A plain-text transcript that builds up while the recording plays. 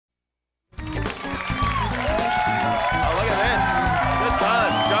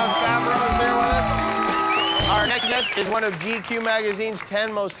is one of GQ magazine's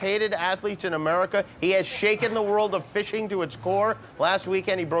 10 most hated athletes in America. He has shaken the world of fishing to its core. Last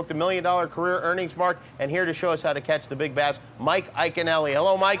weekend, he broke the $1 million career earnings mark. And here to show us how to catch the big bass, Mike Iaconelli.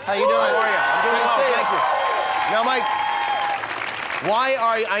 Hello, Mike. How you doing? How are you? I'm doing well, thank you. Now, Mike, why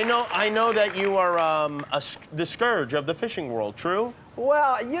are you, I know that you are the scourge of the fishing world, true?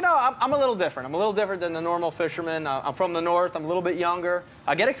 Well, you know, I'm a little different. I'm a little different than the normal fisherman. I'm from the north. I'm a little bit younger.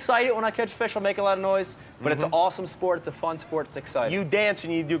 I get excited when I catch fish. I make a lot of noise, but it's an awesome sport. It's a fun sport. It's exciting. You dance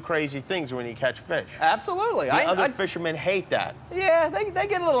and you do crazy things when you catch fish. Absolutely. Other fishermen hate that. Yeah, they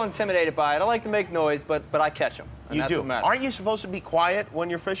get a little intimidated by it. I like to make noise, but I catch them. And you that's do. What matters. Aren't you supposed to be quiet when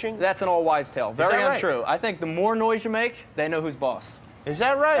you're fishing? That's an old wives' tale. Very right? untrue. I think the more noise you make, they know who's boss. Is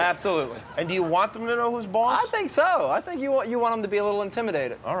that right? Absolutely. And do you want them to know who's boss? I think so. I think you want them to be a little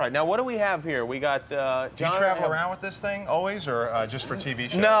intimidated. All right. Now, what do we have here? We got John. Do you travel around with this thing always, or just for TV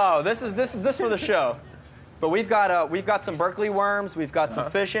shows? No, this is just for the show. But we've got some Berkeley worms. We've got some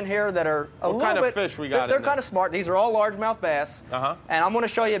fish in here that are a little bit. What kind of fish we got? They're kind of smart. These are all largemouth bass. And I'm going to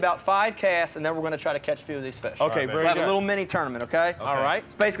show you about 5 casts, and then we're going to try to catch a few of these fish. Okay, very We'll have good. a little mini tournament, okay? All right.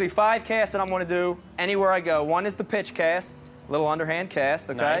 It's basically 5 casts that I'm going to do anywhere I go. One is the pitch cast, little underhand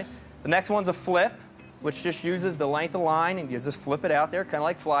cast, okay? Nice. The next one's a flip, which just uses the length of line, and you just flip it out there, kind of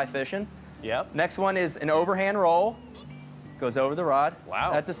like fly fishing. Yep. Next one is an overhand roll. Goes over the rod.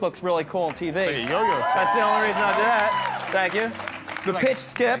 Wow. That just looks really cool on TV. It's like a yo-yo trick. That's the only reason I do that. Thank you. The pitch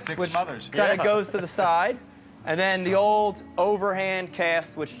skip, Dick which Smothers. kind of goes to the side. And then the old overhand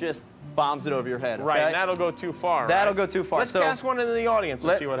cast, which just bombs it over your head. Right, okay? and that'll go too far. That'll right? go too far. Let's so cast one into the audience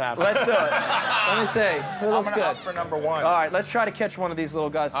and see what happens. Let's do it. Let me see. Who I'm looks gonna good? up for number 1. All right, let's try to catch one of these little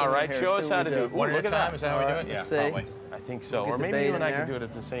guys. All right, show us how to do it. One Look at a at time. that. Is that how we do it? Let's Yeah, see. probably. I think so. Get Or the maybe bait you and in I can there. do it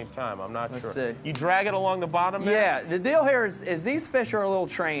at the same time. I'm not Let's sure. see. You drag it along the bottom there? Yeah, the deal here is these fish are a little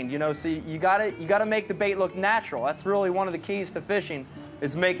trained, you know, so you gotta make the bait look natural. That's really one of the keys to fishing,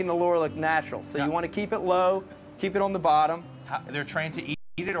 is making the lure look natural. So you want to keep it low, keep it on the bottom. They're trained to eat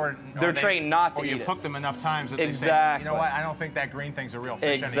it, or They're trained not to or eat you've it. hooked them enough times that they say, Exactly. you know what, I don't think that green thing's a real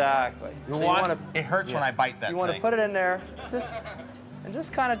fish Exactly. anymore. So you wanna, It hurts when I bite that you want to thing. put it in there,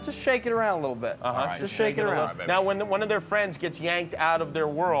 just kind of shake it around a little bit. right, Just shake it around. baby. Now, when one of their friends gets yanked out of their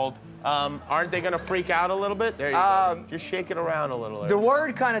world, aren't they going to freak out a little bit? There you go. Just shake it around a little. The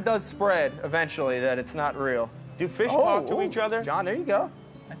word kind of does spread eventually that it's not real. Do fish talk to each other? John, there you go.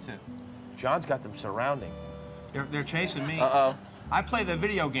 That's it. John's got them surrounding. They're chasing me. Uh-oh. I play the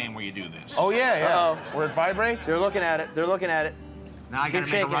video game where you do this. Oh, yeah, yeah. Uh-oh. Where it vibrates? They're looking at it. They're looking at it. Now I Keep gotta make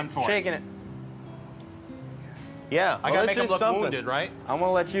a shaking run it. for Shaking it. it. Yeah. I well, gotta this make them is look something. wounded, right? I'm going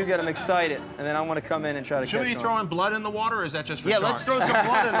to let you get them excited, and then I'm going to come in and try to Should catch we be them. throwing blood in the water, or is that just for Yeah, let's sharks? throw some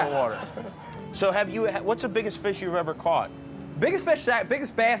blood in the water. So what's the biggest fish you've ever caught? Biggest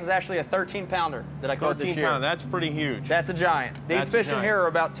bass is actually a 13-pounder that I caught this 13 year. pounds. That's pretty huge. That's a giant. These That's a fish in giant. here are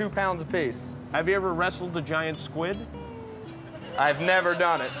about 2 pounds apiece. Have you ever wrestled a giant squid? I've never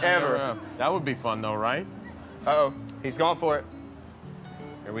done it, ever. That would be fun, though, right? Uh-oh, he's going for it.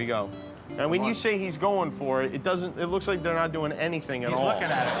 Here we go. And when you say he's going for it, it looks like they're not doing anything at all. He's looking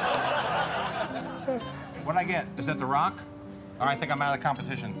at it. What'd I get? Is that the rock? Or I think I'm out of the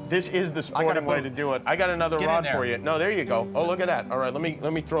competition. This is the sporting way to do it. I got another Get in rod there. for you. No, there you go. Oh, look at that. All right, let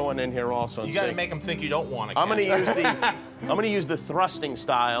me throw one in here also. You gotta make them think you don't want to. I'm gonna use the thrusting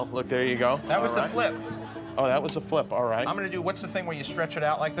style. Look, there you go. That was All the right. flip. Oh, that was a flip. All right. I'm gonna do, what's the thing where you stretch it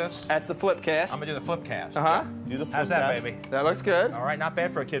out like this? That's the flip cast. I'm gonna do the flip cast. Uh-huh. Do the flip How's that, cast. baby? That looks good. All right, not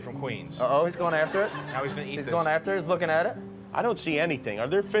bad for a kid from Queens. Uh-oh, he's going after it. Now he's gonna eat He's this. going after it. He's looking at it. I don't see anything. Are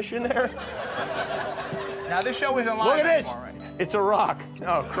there fish in there? Now this show isn't live Look at this. anymore, right? It's a rock.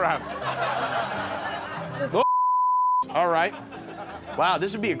 Oh, crap. Oh, all right. Wow,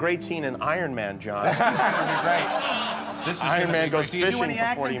 this would be a great scene in Iron Man, John. This is gonna be great. This is Iron gonna Man be goes great. Do you do fishing any for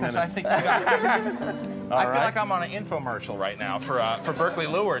acting? 40 'Cause minutes. I think you got. I feel right. like I'm on an infomercial right now for Berkeley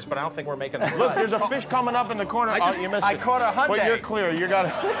Lures, but I don't think we're making the cut. Look, there's a fish coming up in the corner. I You missed it. caught a Hyundai. But you're clear. You got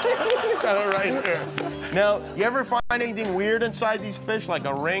it right here. Now, you ever find anything weird inside these fish, like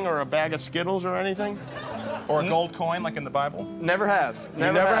a ring or a bag of Skittles or anything? Or a gold coin like in the Bible? Never have.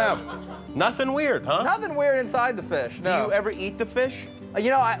 You never have. Nothing weird, huh? Nothing weird inside the fish, no. Do you ever eat the fish? You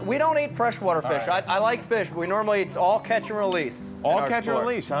know, we don't eat freshwater fish. right. I like fish, but we normally it's all catch and release. in All our catch and sport.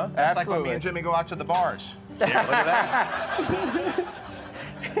 release, huh? It's like when Absolutely. me and Jimmy go out to the bars. Yeah, look at that.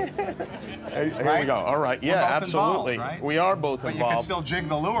 Here we go. All right. Yeah, both absolutely. involved, right? We are both But you can involved. still jig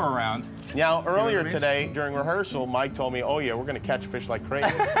the lure around. Now, earlier what I mean? today, during rehearsal, Mike told me, oh, yeah, we're going to catch fish like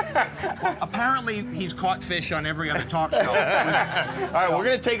crazy. Apparently, he's caught fish on every other talk show. All right, we're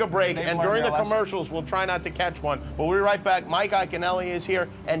going to take a break, Maybe and learn during their the lesson. commercials, we'll try not to catch one. But we'll be right back. Mike Iaconelli is here,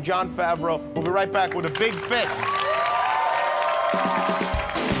 and John Favreau. We'll be right back with a big fish. Joining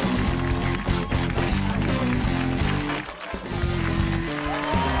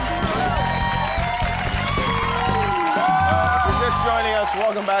us,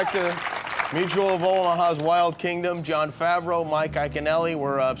 welcome back to Mutual of Omaha's Wild Kingdom. John Favreau, Mike Iaconelli.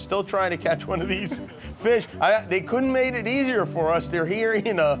 We're still trying to catch one of these fish. They couldn't make it easier for us. They're here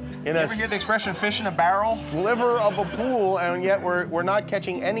in a You ever hear the expression "fish in a barrel"? Sliver of a pool, and yet we're not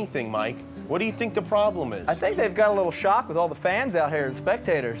catching anything, Mike. What do you think the problem is? I think they've got a little shock with all the fans out here and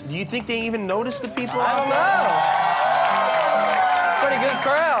spectators. Do you think they even notice the people I out don't there? know. It's a pretty good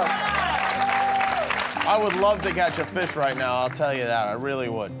crowd. I would love to catch a fish right now, I'll tell you that. I really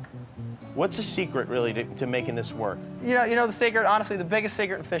would. What's the secret, really, to making this work? You know the secret, honestly, the biggest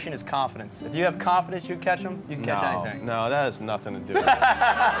secret in fishing is confidence. If you have confidence you can catch them, you can catch anything. No, that has nothing to do with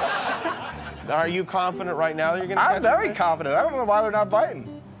it. Are you confident right now that you're going to catch I'm very confident. I don't know why they're not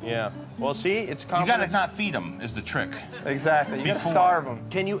biting. Yeah. Well, see, it's confidence. You gotta not feed them is the trick. Exactly. You gotta Before. starve them.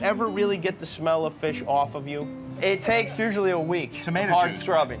 Can you ever really get the smell of fish off of you? It takes usually a week Tomato of hard juice.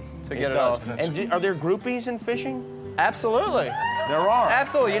 scrubbing to get it off. And are there groupies in fishing? Absolutely. There are.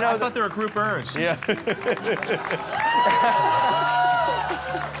 Absolutely. You know, I thought they were groupers. Yeah.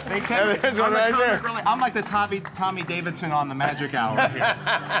 They can. There's one right there. Really, I'm like the Tommy Davidson on the Magic Hour here.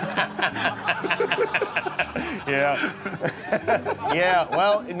 Yeah. Yeah,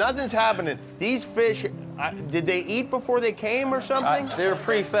 well, nothing's happening. These fish, did they eat before they came or something? they were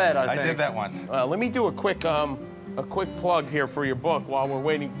pre-fed, I think. I did that one. Let me do a quick plug here for your book while we're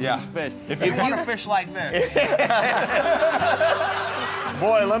waiting for these fish. If you want a fish like this.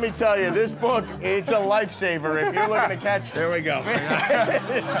 Boy, let me tell you, this book, it's a lifesaver if you're looking to catch. There we go.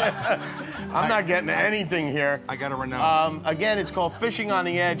 I'm not getting anything here. I got a renown. Again, it's called Fishing on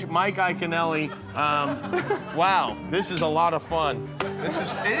the Edge. Mike Iaconelli. Wow, this is a lot of fun.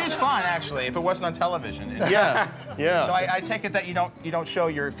 It is fun, actually, if it wasn't on television. Yeah, yeah. So I take it that you don't show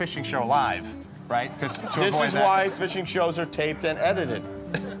your fishing show live, right? Because This is why fishing shows are taped and edited.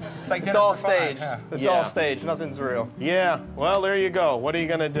 It's all staged. It's all staged. Nothing's real. Yeah, well, there you go. What are you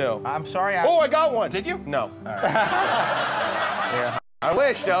going to do? I'm sorry. Oh, I got one. Did you? No. All right. Yeah. I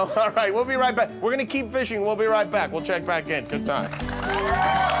wish, though. All right, we'll be right back. We're going to keep fishing. We'll be right back. We'll check back in. Good time.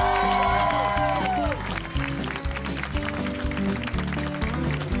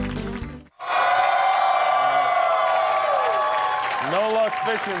 No luck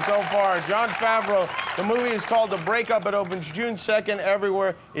fishing so far. John Favreau, the movie is called The Breakup. It opens June 2nd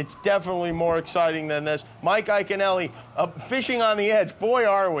everywhere. It's definitely more exciting than this. Mike Iaconelli, Fishing on the Edge. Boy,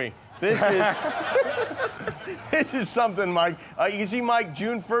 are we. This is this is something, Mike. You can see Mike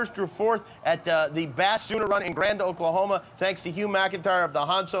June 1st through 4th at the Bass Sooner Run in Grand, Oklahoma. Thanks to Hugh McIntyre of the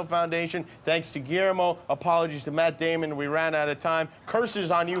Hanso Foundation. Thanks to Guillermo. Apologies to Matt Damon. We ran out of time.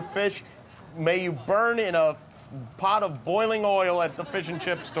 Curses on you, fish. May you burn in a pot of boiling oil at the fish and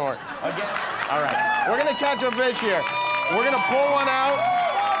chip store. Again. All right. We're going to catch a fish here. We're going to pull one out.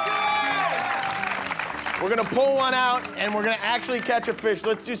 We're going to pull one out, and we're going to actually catch a fish.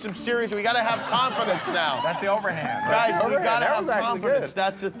 Let's do some serious. We got to have confidence now. That's the overhand. Guys, we overhand. got to That have was actually confidence. good.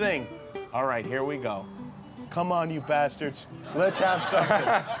 That's the thing. All right, here we go. Come on, you bastards. Let's have something.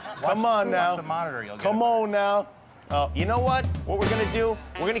 Come on now. Watch the monitor, you'll get Come it. on now. You know what? What we're going to do,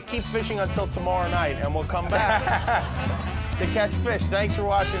 we're going to keep fishing until tomorrow night, and we'll come back to catch fish. Thanks for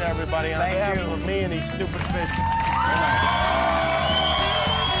watching, everybody. On behalf of me and these stupid fish. Good night.